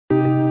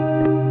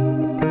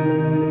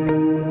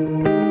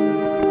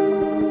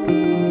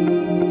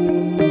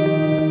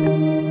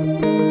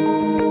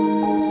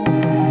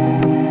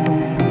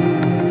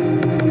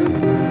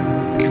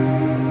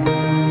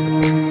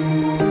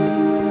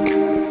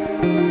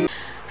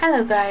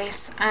Hello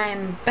guys,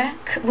 I'm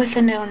back with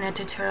a nail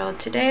tutorial.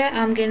 Today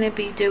I'm gonna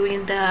be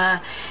doing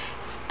the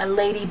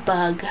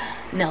ladybug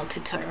nail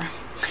tutorial.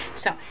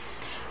 So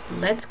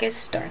let's get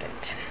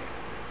started.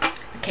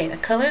 Okay, the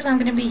colors I'm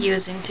gonna be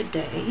using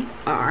today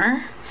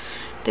are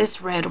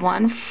this red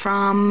one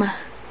from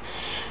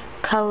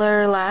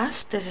Color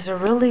Last. This is a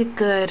really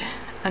good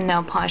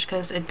nail polish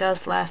because it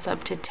does last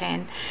up to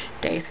 10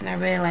 days and I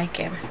really like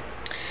it.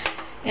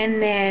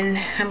 And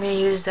then I'm gonna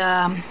use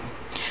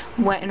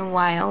Wet n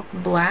Wild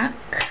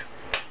black,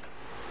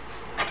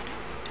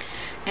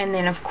 and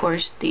then of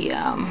course the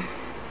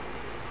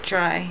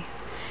dry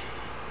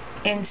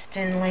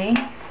instantly,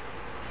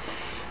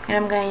 and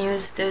I'm going to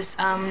use this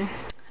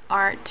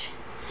art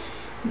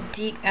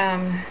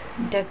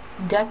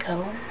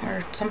deco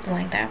or something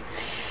like that,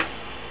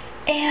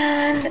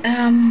 and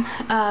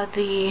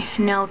the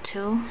nail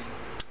tool,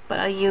 but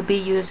I'll be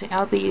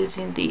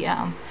using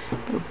the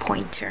little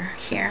pointer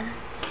here,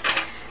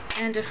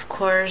 and of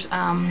course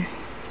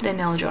the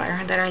nail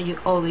dryer that I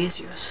always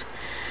use.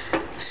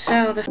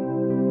 So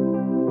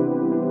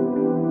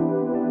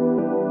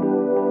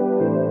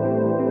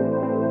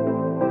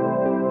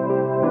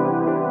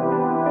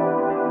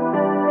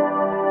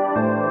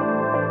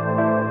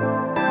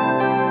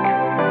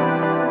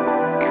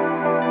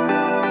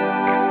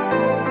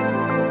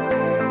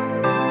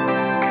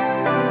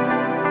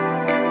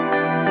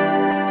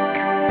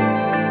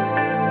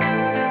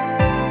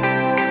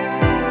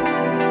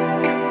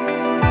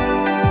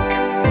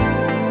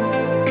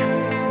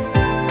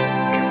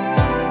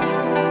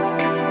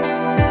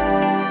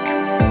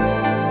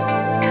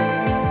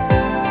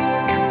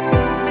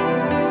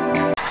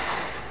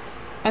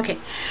okay,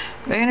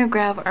 we're gonna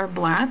grab our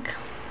black,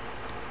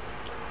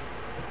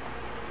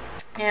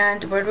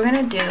 and what we're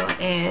gonna do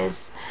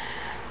is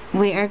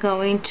we are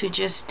going to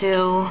just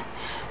do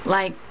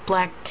like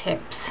black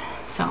tips.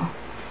 So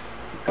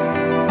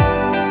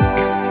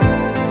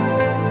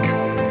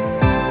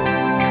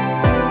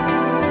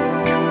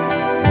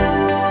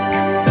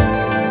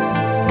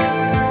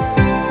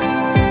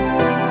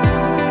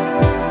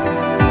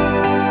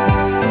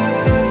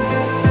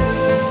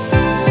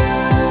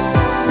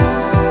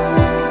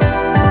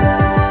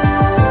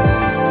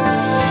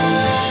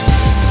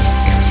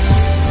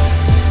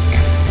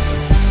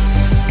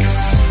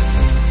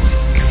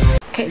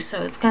okay,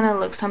 so it's gonna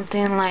look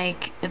something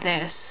like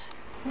this.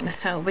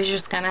 So we're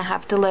just gonna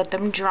have to let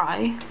them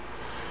dry,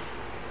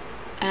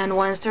 and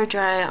once they're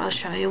dry I'll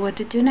show you what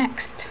to do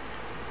next.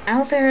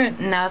 Now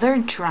they're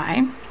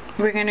dry,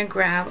 we're gonna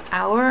grab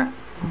our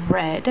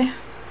red,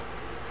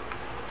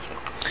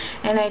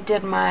 and I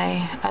did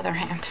my other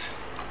hand,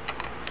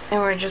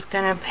 and we're just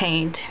gonna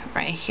paint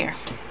right here.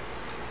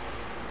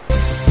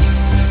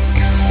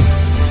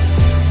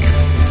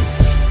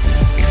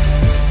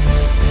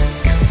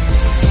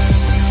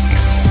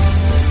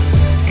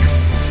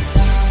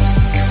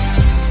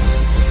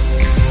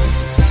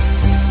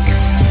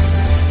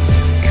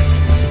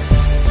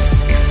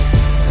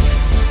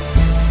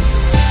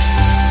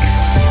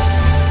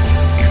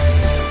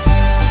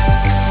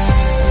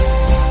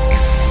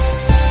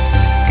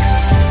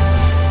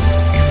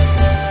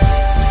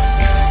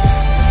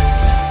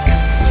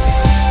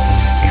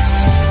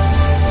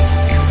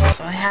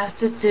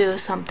 To do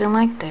something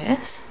like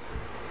this.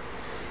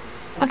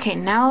 Okay,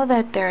 now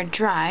that they're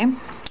dry,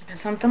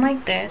 something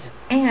like this,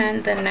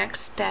 and the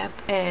next step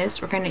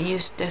is we're going to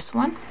use this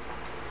one,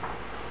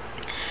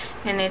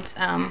 and it's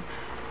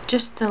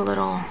just a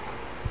little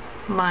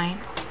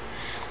line,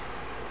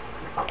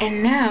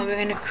 and now we're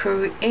going to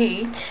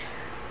create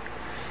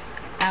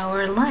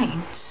our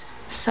lines.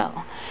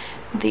 So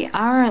the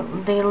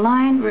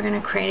line, we're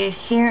going to create it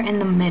here in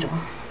the middle.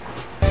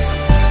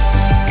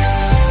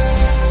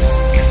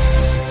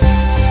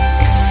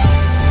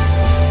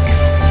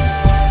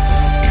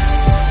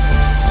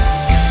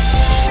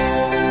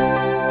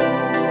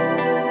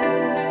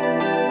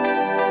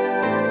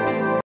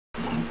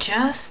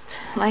 Just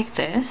like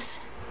this.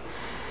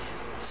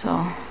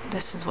 So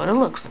this is what it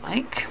looks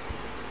like.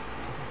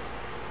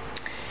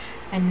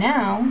 And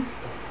now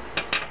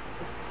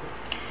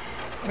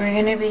we're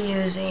going to be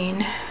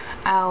using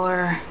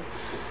our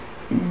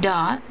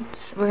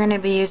dots. We're going to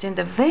be using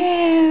the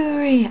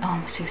very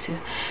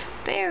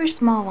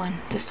small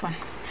one, this one.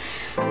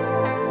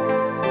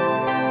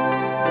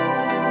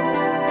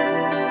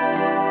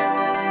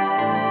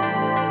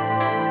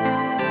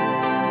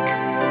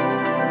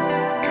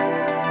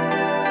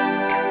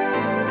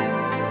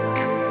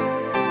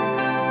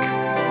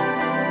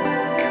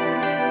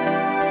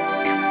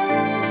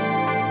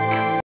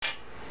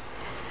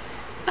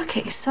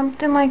 Okay,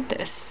 something like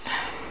this.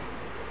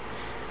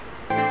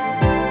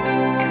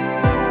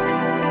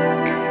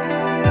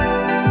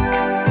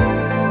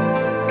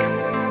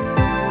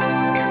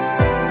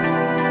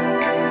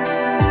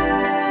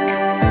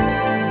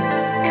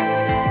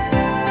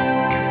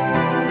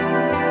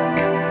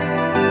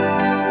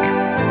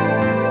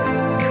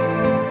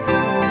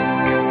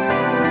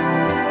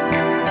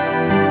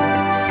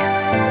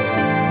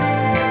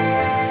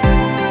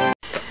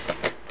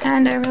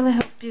 And I really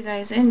hope You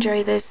guys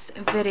enjoy this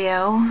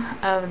video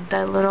of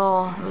the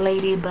little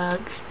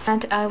ladybug,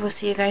 and I will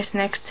see you guys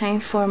next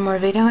time for more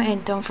video.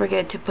 And don't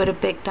forget to put a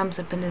big thumbs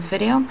up in this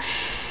video,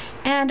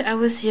 and I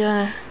will see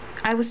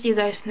you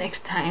guys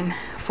next time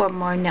for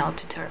more nail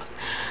tutorials.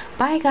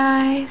 Bye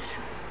guys.